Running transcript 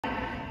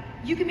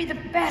You can be the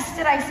best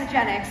at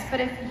isogenics, but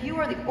if you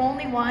are the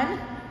only one,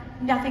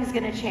 nothing's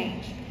gonna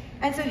change.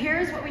 And so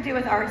here's what we do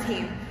with our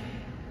team.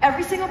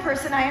 Every single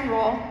person I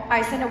enroll,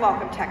 I send a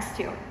welcome text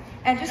to.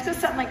 And it just goes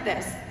something like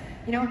this.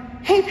 You know,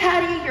 hey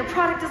Patty, your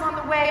product is on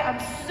the way. I'm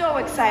so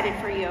excited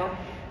for you.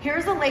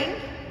 Here's a link.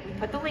 We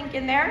put the link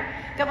in there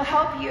that will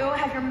help you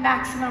have your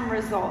maximum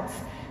results.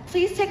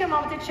 Please take a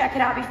moment to check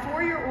it out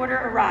before your order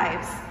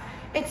arrives.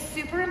 It's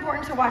super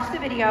important to watch the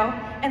video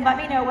and let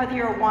me know whether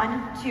you're a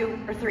 1, 2,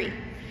 or 3.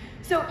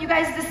 So you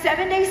guys, the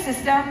 7-day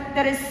system,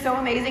 that is so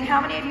amazing.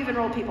 How many of you have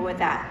enrolled people with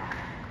that?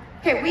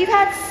 Okay, we've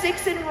had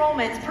 6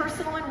 enrollments,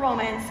 personal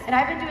enrollments, and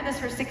I've been doing this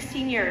for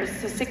 16 years,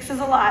 so 6 is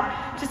a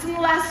lot, just in the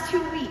last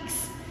 2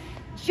 weeks,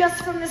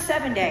 just from the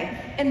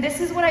 7-day. And this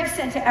is what I've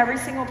sent to every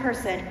single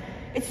person.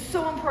 It's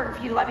so important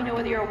for you to let me know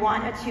whether you're a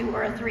 1, a 2,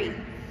 or a 3.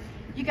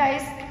 You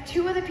guys,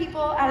 2 of the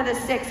people out of the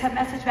 6 have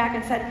messaged back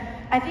and said,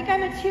 I think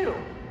I'm a 2.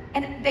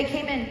 And they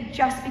came in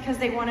just because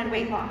they wanted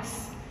weight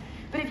loss.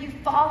 But if you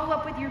follow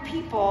up with your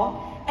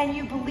people and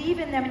you believe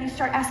in them and you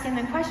start asking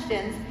them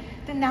questions,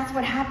 then that's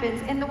what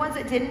happens. And the ones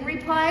that didn't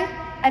reply,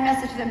 I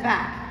messaged them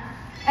back.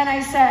 And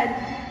I said,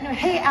 you know,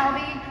 hey,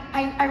 Albie,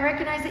 I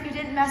recognize that you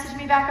didn't message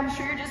me back. I'm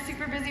sure you're just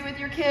super busy with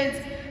your kids.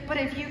 But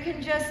if you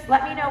can just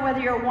let me know whether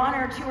you're a 1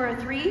 or a 2 or a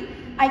 3,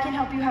 I can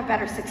help you have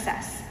better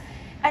success.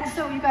 And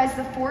so you guys,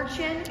 the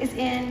fortune is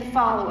in the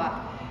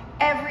follow-up.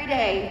 Every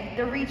day,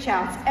 the reach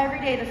outs, every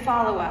day, the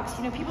follow-ups.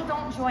 You know, people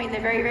don't join the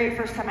very, very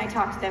first time I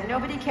talk to them.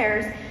 Nobody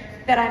cares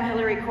that I'm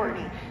Hilari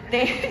Courtney.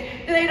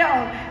 They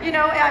don't, you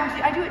know,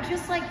 I do it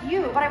just like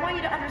you, but I want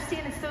you to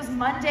understand it's those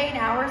mundane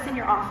hours in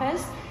your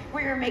office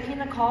where you're making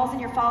the calls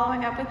and you're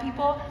following up with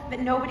people that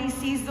nobody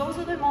sees. Those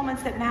are the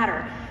moments that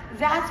matter.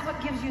 That's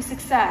what gives you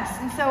success.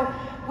 And so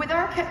with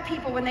our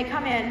people, when they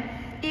come in,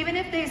 even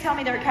if they tell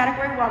me they're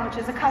category 1, which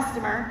is a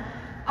customer,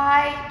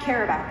 I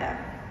care about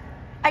them.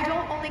 I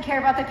don't only care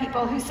about the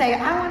people who say,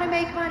 I want to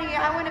make money,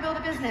 I want to build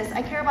a business.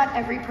 I care about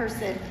every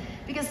person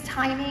because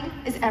timing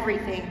is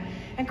everything.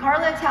 And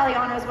Carla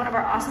Italiano is one of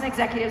our awesome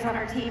executives on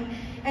our team.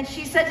 And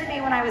she said to me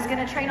when I was going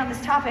to train on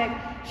this topic,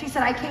 she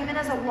said, I came in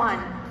as a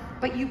 1,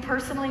 but you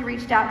personally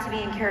reached out to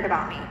me and cared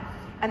about me.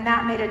 And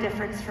that made a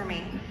difference for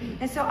me.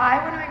 And so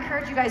I want to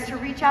encourage you guys to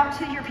reach out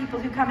to your people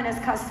who come in as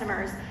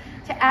customers,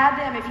 to add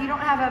them. If you don't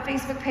have a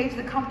Facebook page,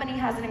 the company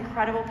has an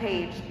incredible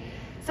page.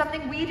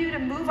 Something we do to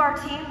move our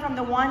team from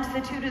the 1 to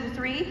the 2 to the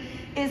 3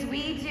 is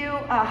we do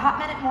a hot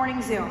minute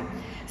morning Zoom.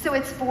 So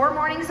it's 4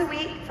 mornings a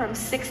week from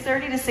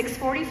 6:30 to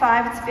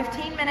 6:45. It's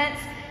 15 minutes.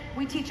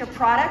 We teach a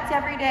product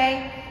every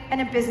day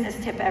and a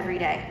business tip every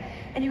day.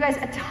 And you guys,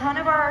 a ton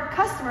of our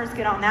customers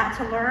get on that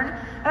to learn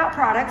about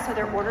products, so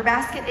their order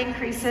basket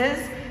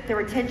increases, their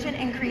retention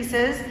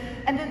increases,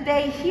 and then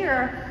they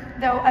hear,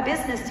 though, a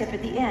business tip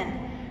at the end.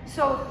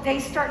 So they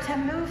start to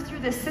move through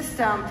the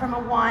system from a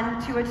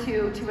 1 to a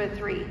 2 to a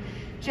 3,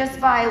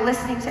 just by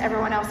listening to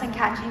everyone else and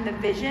catching the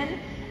vision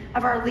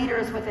of our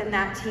leaders within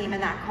that team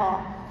and that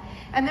call.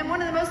 And then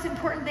one of the most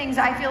important things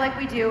I feel like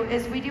we do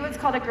is we do what's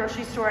called a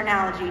grocery store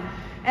analogy.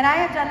 And I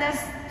have done this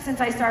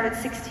since I started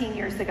 16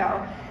 years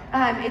ago.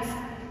 It's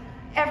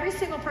every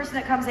single person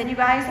that comes in, you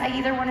guys, I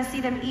either want to see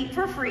them eat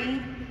for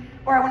free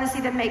or I want to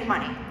see them make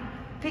money.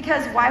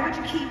 Because why would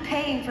you keep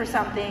paying for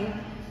something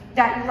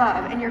that you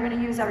love and you're going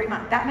to use every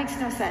month? That makes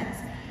no sense.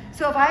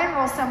 So if I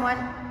enroll someone,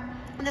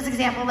 in this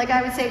example, like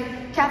I would say,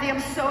 Kathy, I'm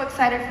so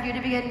excited for you to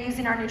begin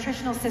using our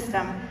nutritional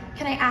system.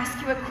 Can I ask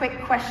you a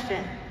quick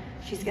question?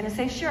 She's going to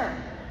say, sure.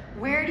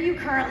 Where do you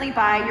currently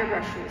buy your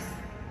groceries?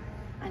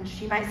 And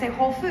she might say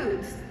Whole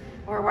Foods,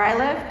 or where I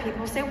live,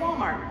 people say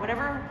Walmart,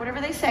 whatever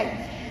they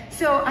say.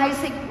 So I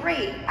say,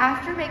 great.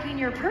 After making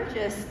your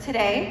purchase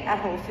today at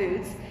Whole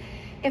Foods,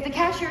 if the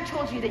cashier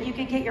told you that you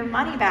could get your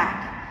money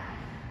back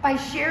by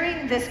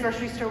sharing this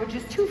grocery store with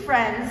just 2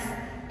 friends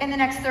in the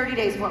next 30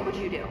 days, what would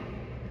you do?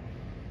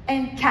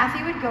 And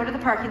Kathy would go to the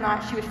parking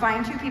lot, she would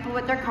find 2 people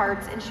with their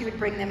carts, and she would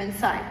bring them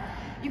inside.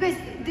 You guys,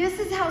 this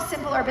is how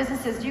simple our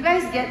business is. Do you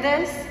guys get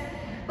this?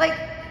 Like,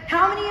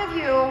 how many of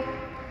you,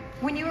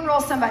 when you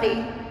enroll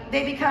somebody,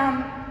 they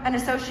become an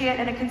associate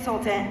and a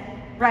consultant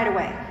right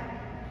away?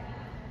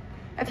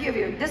 A few of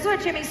you. This is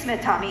what Jimmy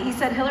Smith taught me. He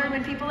said, Hilari,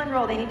 when people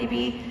enroll, they need to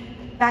be,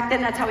 back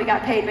then that's how we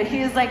got paid, but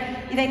he was like,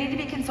 they need to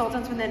be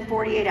consultants within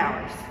 48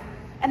 hours.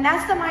 And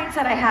that's the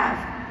mindset I have.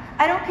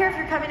 I don't care if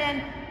you're coming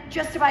in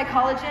just to buy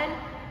collagen.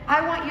 I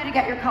want you to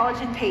get your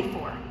collagen paid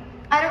for.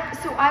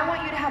 So I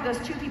want you to have those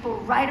 2 people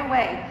right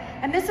away.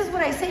 And this is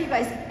what I say, you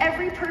guys,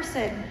 every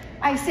person,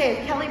 I say,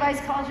 if Kelly buys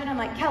collagen, I'm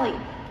like, Kelly,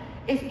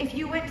 if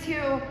you went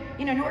to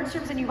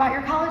Nordstrom's and you bought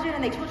your collagen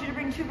and they told you to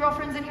bring 2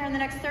 girlfriends in here in the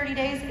next 30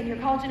 days and your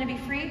collagen to be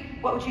free,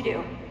 what would you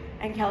do?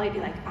 And Kelly would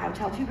be like, I would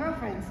tell 2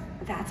 girlfriends.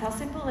 That's how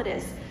simple it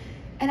is.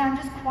 And I'm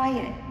just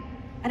quiet.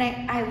 And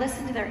I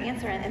listen to their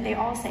answer and they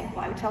all say,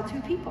 well, I would tell 2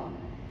 people.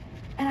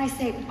 And I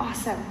say,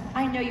 awesome.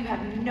 I know you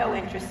have no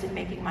interest in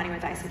making money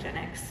with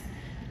isogenics.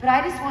 But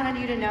I just wanted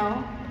you to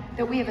know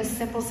that we have a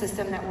simple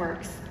system that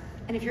works.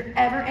 And if you're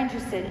ever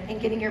interested in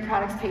getting your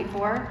products paid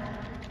for,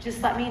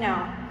 just let me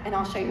know and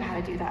I'll show you how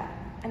to do that.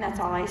 And that's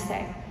all I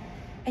say.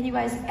 And you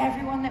guys,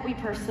 everyone that we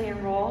personally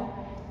enroll,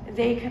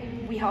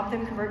 we help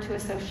them convert to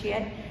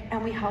associate,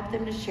 and we help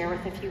them to share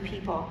with a few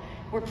people.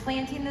 We're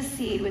planting the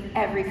seed with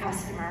every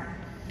customer.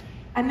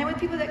 And then with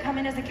people that come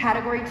in as a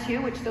category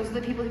 2, which those are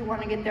the people who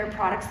want to get their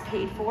products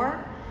paid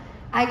for,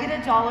 I get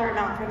a dollar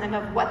amount from them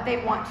of what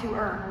they want to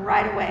earn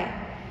right away.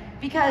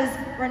 Because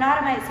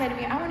Renata might say to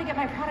me, I want to get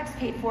my products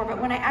paid for,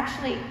 but when I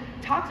actually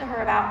talk to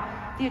her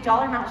about the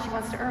dollar amount she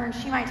wants to earn,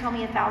 she might tell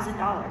me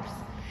 $1,000.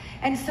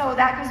 And so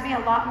that gives me a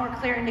lot more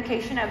clear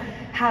indication of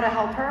how to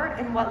help her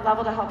and what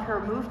level to help her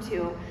move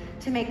to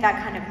make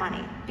that kind of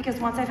money. Because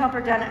once I've helped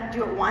her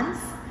do it once,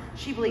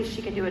 she believes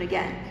she can do it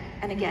again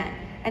and again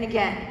and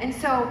again. And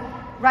so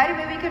right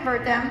away we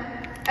convert them,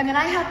 and then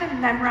I have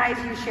them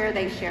memorize you share,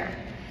 they share.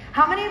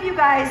 How many of you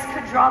guys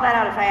could draw that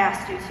out if I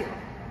asked you to?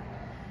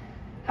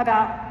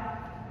 About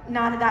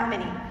not that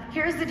many.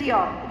 Here's the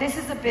deal. This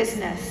is a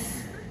business.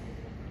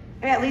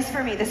 At least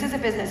for me, this is a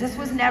business. This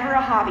was never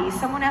a hobby.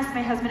 Someone asked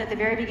my husband at the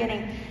very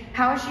beginning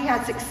how she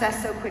had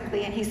success so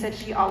quickly, and he said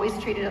she always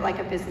treated it like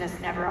a business,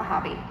 never a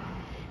hobby.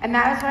 And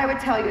that is what I would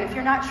tell you. If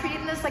you're not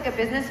treating this like a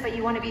business, but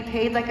you want to be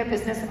paid like a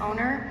business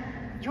owner,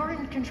 you're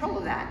in control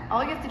of that.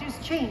 All you have to do is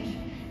change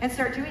and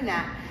start doing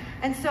that.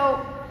 And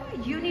so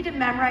you need to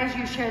memorize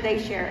you share, they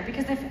share.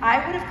 Because if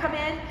I would have come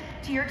in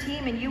to your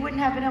team and you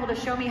wouldn't have been able to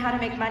show me how to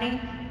make money,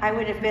 I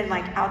would have been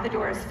like out the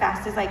door as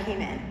fast as I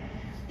came in.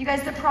 You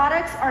guys, the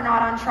products are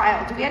not on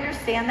trial. Do we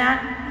understand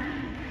that?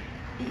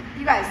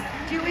 You guys,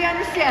 do we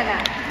understand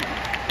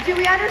that? Do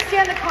we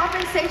understand the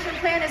compensation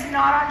plan is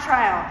not on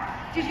trial?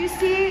 Did you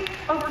see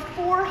over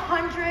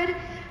 400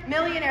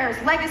 millionaires,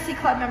 legacy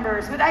club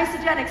members with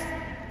Isagenix?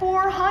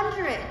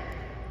 400.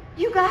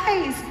 You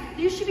guys,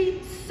 you should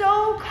be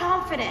so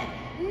confident.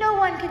 No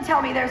one can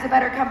tell me there's a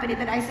better company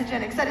than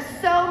Isagenix. That is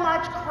so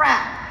much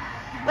crap.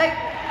 Like,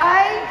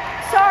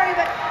 sorry,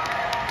 but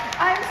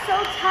I'm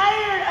so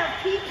tired of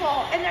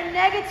people and their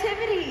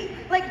negativity.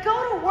 Like,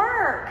 go to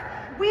work.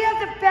 We have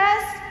the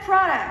best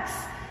products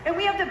and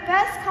we have the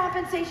best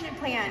compensation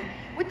plan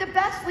with the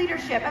best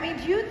leadership. I mean,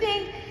 do you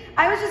think,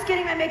 I was just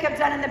getting my makeup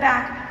done in the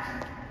back,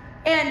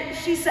 and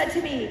she said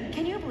to me,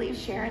 can you believe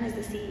Sharon is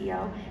the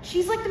CEO?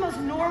 She's like the most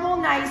normal,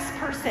 nice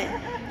person.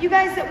 You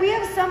guys, that we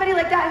have somebody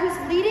like that who's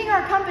leading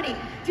our company.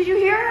 Did you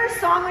hear her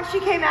song when she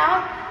came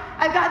out?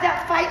 I've got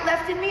that fight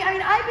left in me. I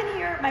mean, I've been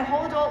here my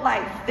whole adult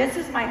life. This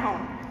is my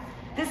home.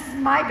 This is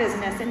my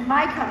business and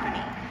my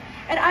company.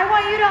 And I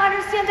want you to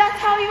understand that's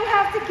how you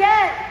have to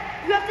get.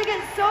 You have to get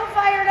so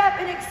fired up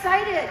and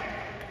excited.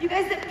 You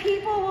guys, that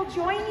people will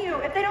join you.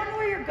 If they don't know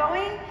where you're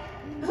going,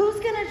 who's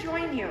gonna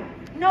join you?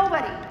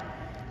 Nobody,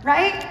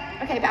 right?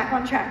 Okay, back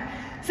on track.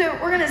 So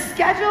we're gonna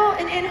schedule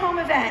an in-home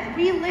event.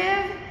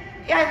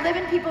 I live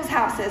in people's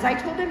houses. I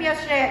told them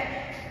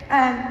yesterday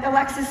at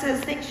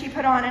Alexis's thing she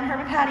put on and her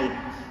with Patty,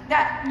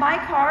 that my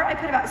car, I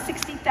put about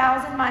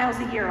 60,000 miles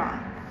a year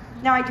on.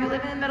 Now I do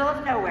live in the middle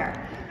of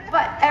nowhere,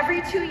 but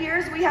every 2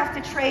 years we have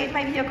to trade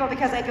my vehicle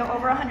because I go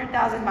over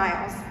 100,000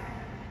 miles.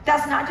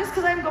 That's not just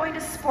because I'm going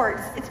to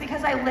sports, it's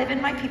because I live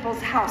in my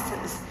people's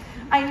houses.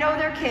 I know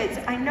their kids,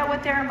 I know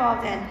what they're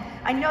involved in.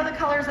 I know the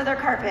colors of their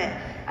carpet.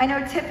 I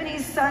know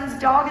Tiffany's son's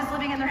dog is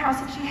living in their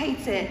house and she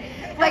hates it.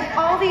 Like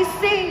all these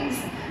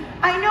things.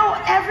 I know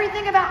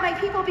everything about my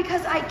people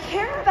because I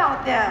care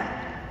about them.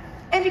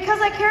 And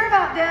because I care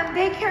about them,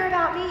 they care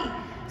about me.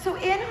 So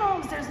in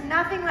homes, there's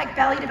nothing like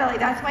belly to belly.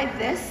 That's why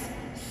this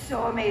is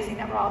so amazing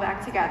that we're all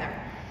back together.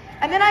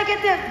 And then I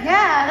get them,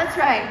 yeah, that's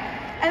right.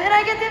 And then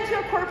I get them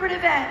to a corporate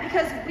event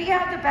because we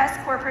have the best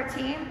corporate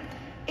team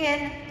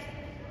in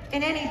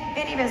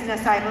any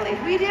business, I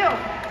believe. We do.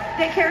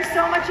 They care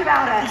so much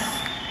about us.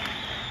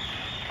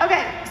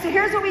 Okay, so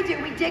here's what we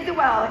do. We dig the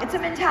well. It's a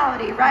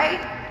mentality, right?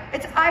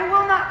 It's I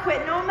will not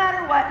quit no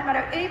matter what, no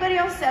matter what anybody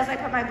else says. I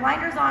put my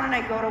blinders on and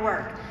I go to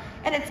work.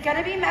 And it's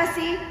gonna be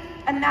messy,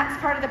 and that's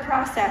part of the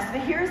process.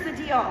 But here's the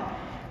deal.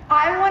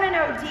 I wanna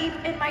know deep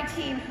in my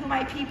team who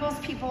my people's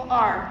people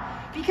are,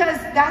 because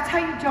that's how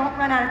you don't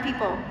run out of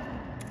people.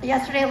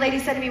 Yesterday, a lady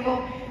said to me,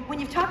 well, when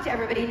you've talked to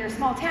everybody in your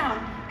small town,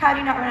 how do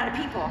you not run out of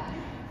people?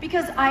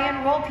 Because I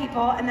enroll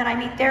people and then I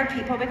meet their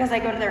people because I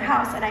go to their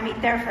house and I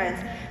meet their friends.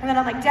 And then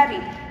I'm like,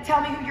 Debbie, tell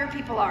me who your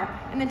people are.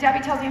 And then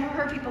Debbie tells me who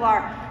her people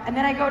are. And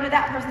then I go to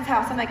that person's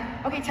house. I'm like,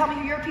 okay, tell me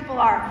who your people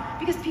are.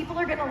 Because people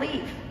are gonna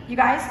leave. You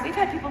guys, we've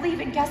had people leave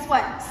and guess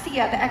what? See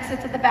ya, the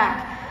exits at the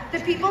back. The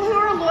people who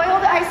are loyal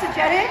to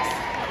Isagenix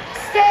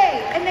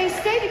stay. And they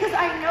stay because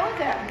I know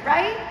them,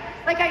 right?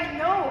 Like I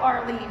know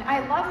Arlene, I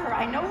love her,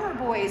 I know her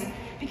boys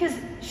because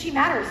she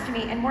matters to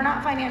me and we're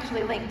not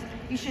financially linked.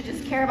 You should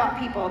just care about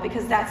people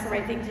because that's the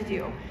right thing to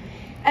do.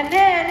 And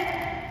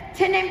then,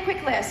 10 name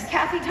quick list.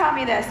 Kathy taught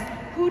me this.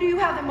 Who do you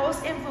have the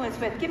most influence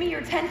with? Give me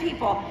your 10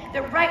 people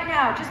that right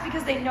now, just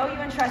because they know you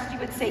and trust you,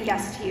 would say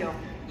yes to you.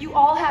 You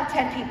all have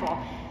 10 people.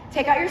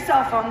 Take out your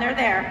cell phone, they're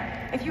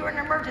there. If you were in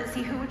an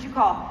emergency, who would you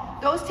call?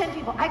 Those 10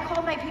 people. I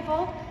called my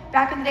people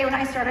back in the day when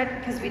I started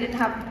because we didn't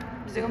have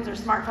Zooms or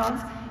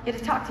smartphones. You had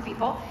to talk to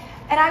people.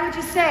 And I would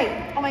just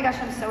say, oh my gosh,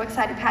 I'm so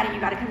excited, Patty, you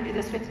gotta come do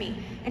this with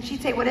me. And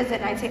she'd say, what is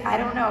it? And I'd say, I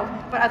don't know,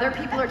 but other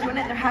people are doing it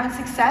and they're having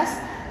success.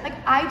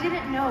 Like, I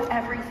didn't know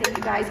everything,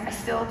 you guys. I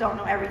still don't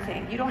know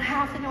everything. You don't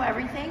have to know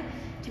everything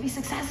to be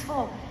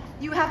successful.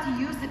 You have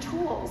to use the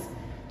tools.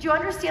 Do you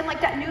understand,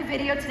 like that new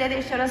video today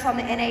they showed us on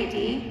the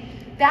NAD?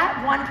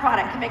 That one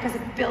product can make us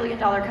 $1 billion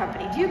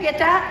company. Do you get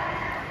that?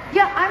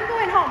 Yeah, I'm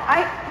going home.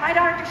 My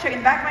daughter can show you. In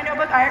the back of my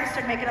notebook, I already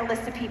started making a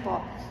list of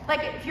people.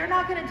 Like, if you're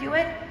not gonna do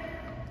it,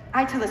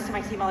 I tell this to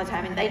my team all the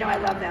time, and they know I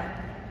love them.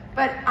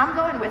 But I'm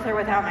going with or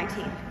without my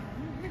team.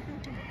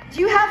 Do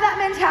you have that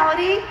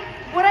mentality?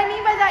 What I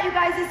mean by that, you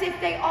guys, is if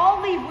they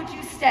all leave, would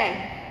you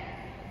stay?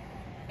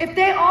 If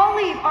they all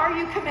leave, are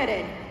you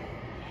committed?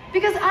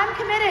 Because I'm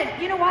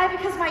committed. You know why?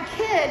 Because my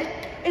kid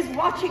is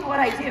watching what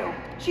I do.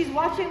 She's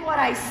watching what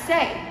I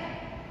say.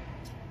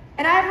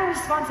 And I have a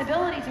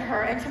responsibility to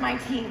her and to my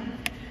team.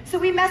 So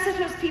we message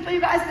those people,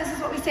 you guys, and this is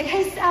what we say.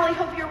 Hey, Sally,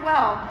 hope you're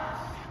well.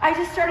 I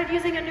just started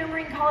using a new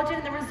marine collagen,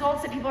 and the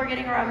results that people are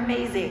getting are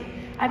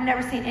amazing. I've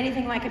never seen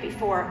anything like it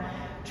before.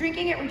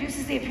 Drinking it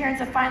reduces the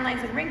appearance of fine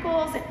lines and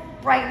wrinkles. It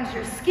brightens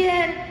your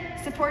skin,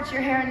 supports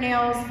your hair and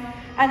nails.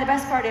 And the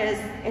best part is,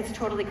 it's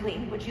totally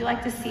clean. Would you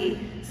like to see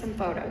some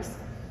photos?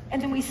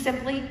 And then we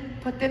simply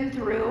put them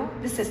through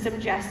the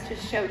system Jess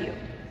just showed you.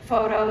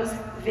 Photos,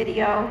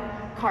 video,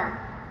 cart.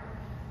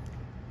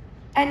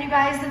 And you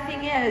guys, the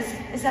thing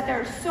is that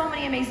there are so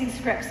many amazing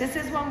scripts. This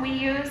is one we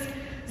use.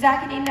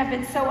 Zach and Eden have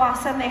been so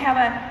awesome. They have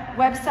a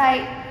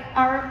website,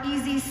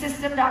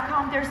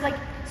 oureasystem.com. There's like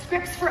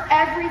scripts for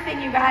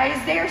everything, you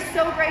guys. They are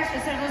so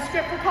gracious. There's a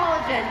script for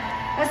collagen,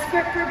 a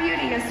script for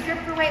beauty, a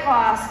script for weight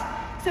loss.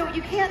 So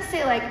you can't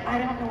say like, I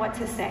don't know what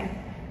to say.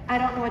 I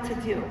don't know what to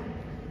do.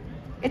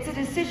 It's a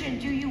decision,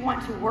 do you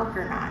want to work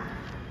or not?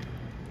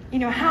 You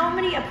know, how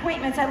many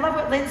appointments, I love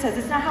what Lynn says,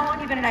 it's not how long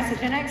you've been in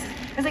Isogenics,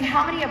 it's like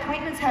how many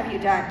appointments have you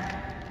done?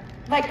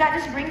 Like that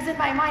just rings in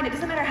my mind. It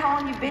doesn't matter how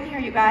long you've been here,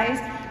 you guys.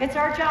 It's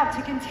our job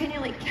to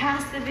continually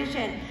cast the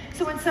vision.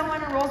 So when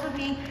someone enrolls with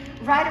me,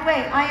 right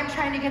away, I am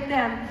trying to get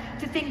them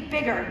to think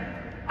bigger.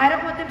 I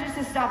don't want them just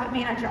to stop at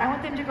manager. I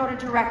want them to go to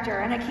director,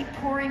 and I keep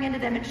pouring into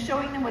them and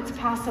showing them what's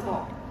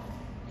possible.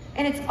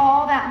 And it's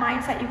all that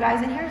mindset, you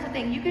guys. And here's the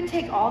thing, you can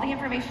take all the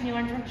information you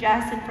learned from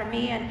Jess and from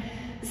me and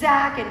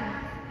Zach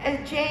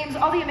and James,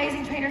 all the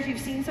amazing trainers you've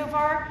seen so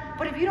far,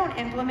 but if you don't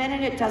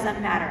implement it, it doesn't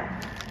matter,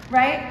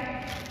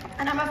 right?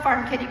 And I'm a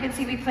farm kid. You can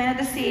see we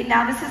planted the seed.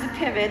 Now this is a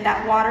pivot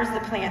that waters the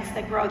plants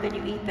that grow, then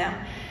you eat them.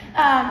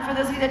 For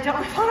those of you that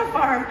don't live on a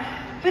farm.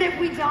 But if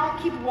we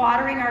don't keep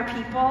watering our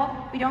people,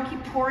 we don't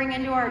keep pouring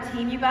into our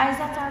team, you guys,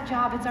 that's our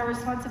job. It's our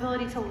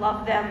responsibility to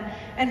love them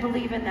and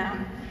believe in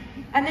them.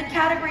 And then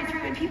category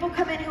 3, when people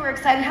come in who are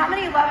excited, how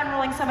many love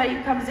enrolling somebody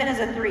who comes in as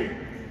a 3?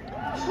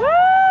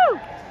 Woo!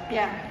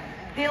 Yeah.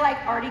 They like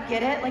already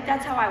get it. Like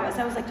that's how I was.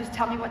 I was like, just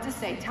tell me what to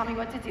say, tell me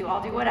what to do.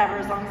 I'll do whatever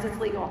as long as it's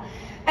legal.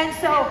 And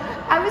so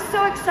I was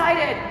so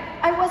excited.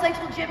 I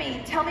told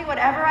Jimmy, tell me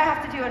whatever I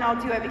have to do and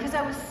I'll do it, because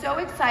I was so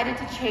excited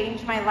to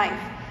change my life.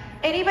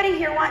 Anybody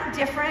here want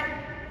different?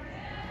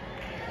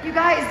 You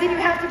guys, then you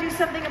have to do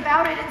something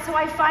about it. And so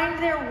I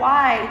find their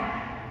why.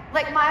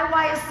 Like my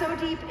why is so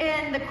deep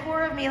in the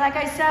core of me. Like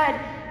I said,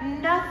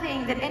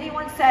 nothing that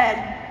anyone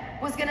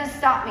said was gonna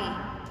stop me,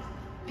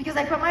 because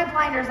I put my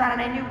blinders on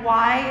and I knew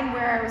why and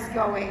where I was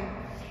going.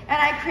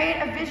 And I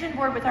create a vision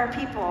board with our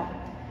people.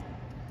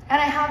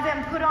 And I have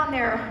them put on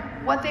there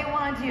what they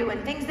want to do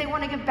and things they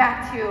want to give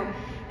back to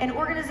and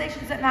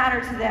organizations that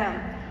matter to them.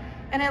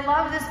 And I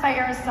love this by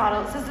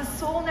Aristotle. It says the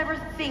soul never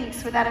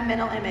thinks without a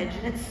mental image.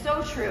 And it's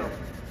so true.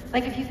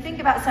 Like if you think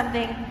about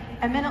something,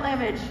 a mental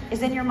image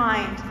is in your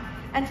mind.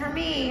 And for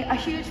me, a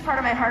huge part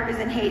of my heart is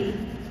in Haiti.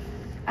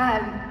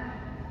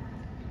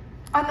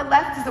 On the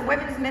left is the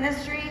women's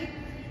ministry.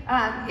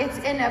 It's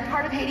in a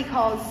part of Haiti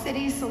called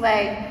Cité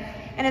Soleil,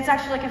 and it's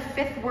actually like a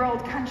 5th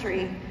world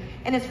country,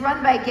 and it's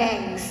run by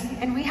gangs.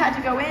 And we had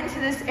to go into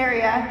this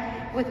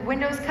area with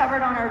windows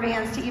covered on our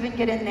vans to even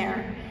get in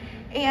there.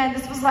 And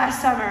this was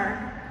last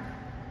summer.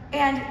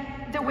 And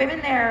the women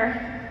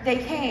there, they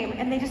came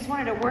and they just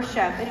wanted to worship,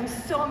 and it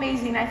was so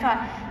amazing. I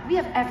thought, we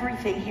have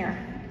everything here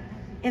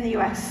in the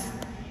US,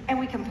 and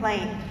we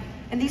complain.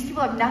 And these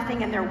people have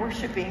nothing and they're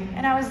worshiping.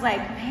 And I was like,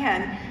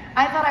 man,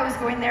 I thought I was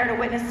going there to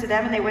witness to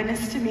them and they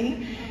witnessed to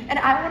me. And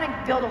I want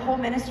to build a whole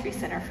ministry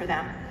center for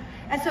them.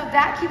 And so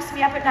that keeps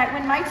me up at night.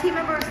 When my team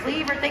members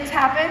leave or things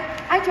happen,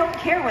 I don't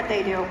care what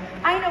they do.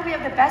 I know we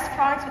have the best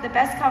products with the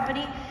best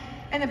company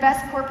and the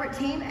best corporate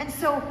team. And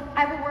so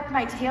I will work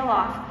my tail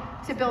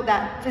off to build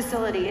that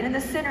facility. And in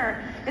the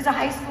center is a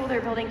high school they're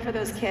building for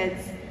those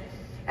kids.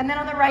 And then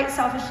on the right,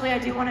 selfishly, I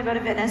do want to go to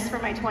Venice for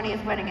my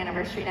 20th wedding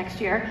anniversary next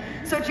year.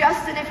 So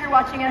Justin, if you're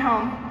watching at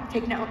home,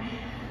 take note.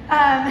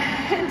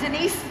 And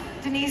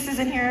Denise is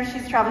in here.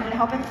 She's traveling to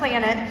help him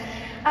plan it.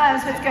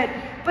 So it's good.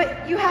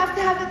 But you have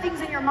to have the things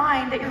in your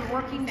mind that you're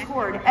working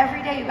toward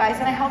every day, you guys.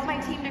 And I help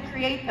my team to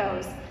create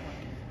those.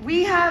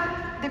 We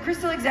have the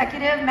Crystal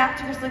Executive, Map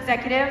to Crystal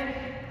Executive.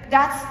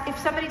 That's, if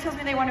somebody tells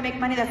me they want to make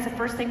money, that's the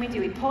first thing we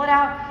do. We pull it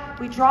out.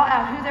 We draw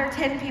out who their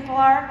 10 people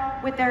are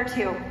with their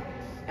 2.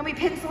 And we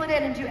pencil it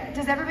in and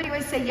does everybody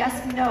always say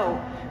yes,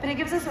 no? But it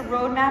gives us a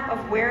roadmap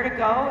of where to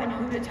go and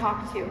who to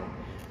talk to,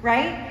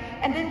 right?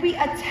 And then we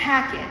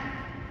attack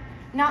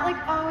it. Not like,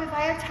 oh, if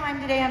I have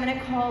time today, I'm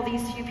gonna call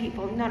these few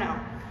people. No, no.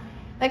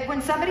 Like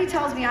when somebody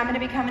tells me I'm gonna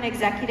become an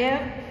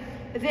executive,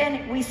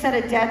 then we set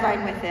a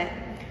deadline with it.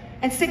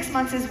 And 6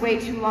 months is way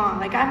too long.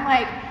 Like I'm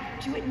like,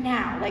 do it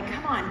now. Like,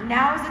 come on,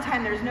 now is the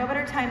time. There's no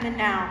better time than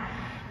now.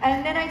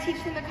 And then I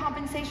teach them the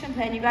compensation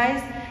plan, you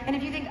guys. And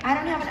if you think I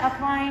don't have an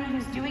upline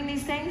who's doing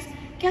these things,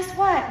 guess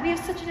what? We have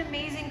such an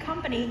amazing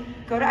company.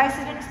 Go to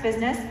Isagenix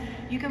Business.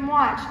 You can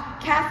watch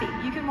Kathy.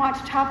 You can watch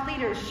top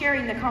leaders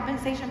sharing the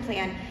compensation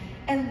plan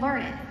and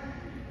learn it.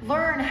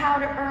 Learn how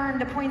to earn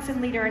the points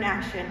in Leader in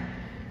Action.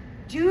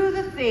 Do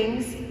the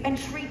things and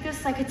treat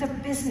this like it's a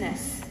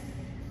business.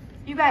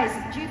 You guys,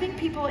 do you think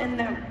people in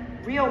the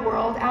real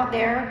world out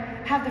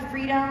there have the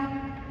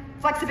freedom,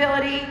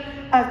 flexibility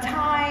of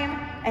time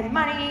and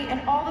money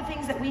and all the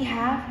things that we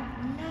have?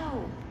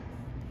 No.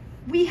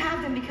 We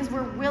have them because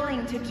we're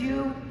willing to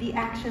do the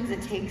actions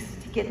it takes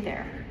to get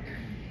there.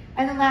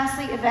 And then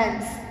lastly,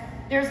 events.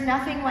 There's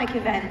nothing like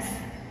events.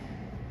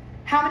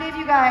 How many of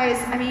you guys,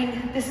 I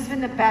mean, this has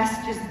been the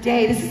best just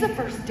day. This is the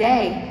first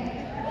day.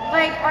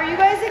 Like, are you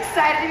guys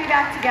excited to be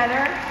back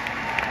together?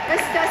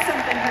 This does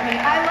something for me.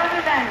 I love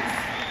events.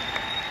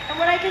 And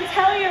what I can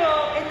tell you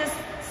in this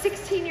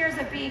 16 years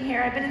of being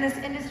here, I've been in this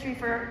industry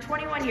for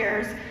 21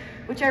 years,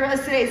 which I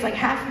realize today is like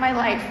half of my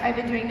life I've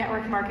been doing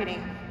network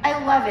marketing.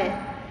 I love it.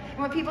 And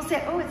when people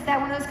say, oh, is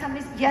that one of those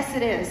companies? Yes,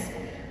 it is.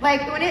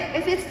 Like,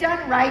 if it's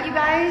done right, you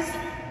guys,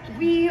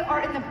 we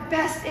are in the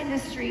best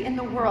industry in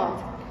the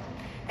world.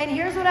 And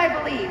here's what I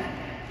believe.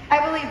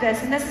 I believe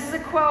this, and this is a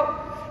quote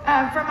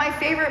from my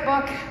favorite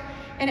book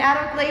in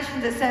Adult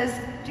Galatians. It says,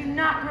 do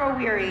not grow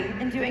weary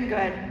in doing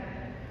good,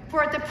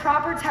 for at the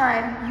proper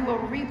time you will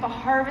reap a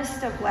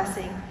harvest of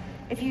blessing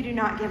if you do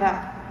not give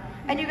up.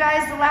 And you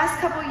guys, the last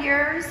couple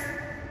years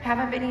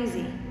haven't been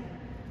easy.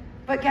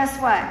 But guess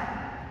what?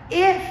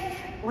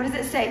 What does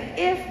it say?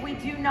 If we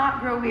do not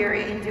grow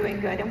weary in doing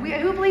good. And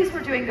who believes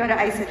we're doing good at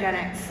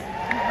Isagenix?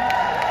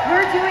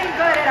 We're doing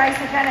good at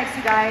Isagenix,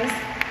 you guys.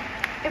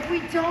 If we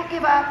don't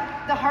give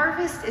up, the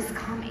harvest is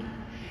coming.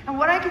 And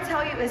what I can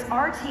tell you is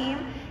our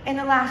team in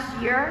the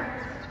last year,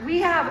 we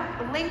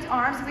have linked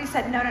arms and we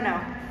said, no, no, no.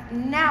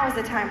 Now is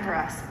the time for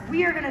us.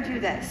 We are going to do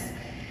this.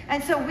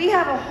 And so we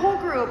have a whole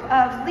group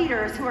of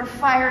leaders who are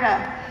fired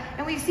up.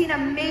 And we've seen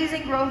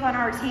amazing growth on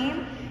our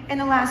team in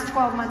the last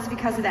 12 months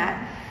because of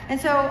that. And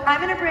so I'm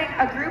going to bring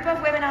a group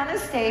of women on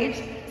this stage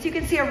so you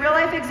can see a real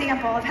life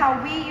example of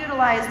how we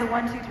utilize the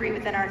 1, 2, 3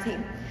 within our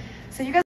team. So you guys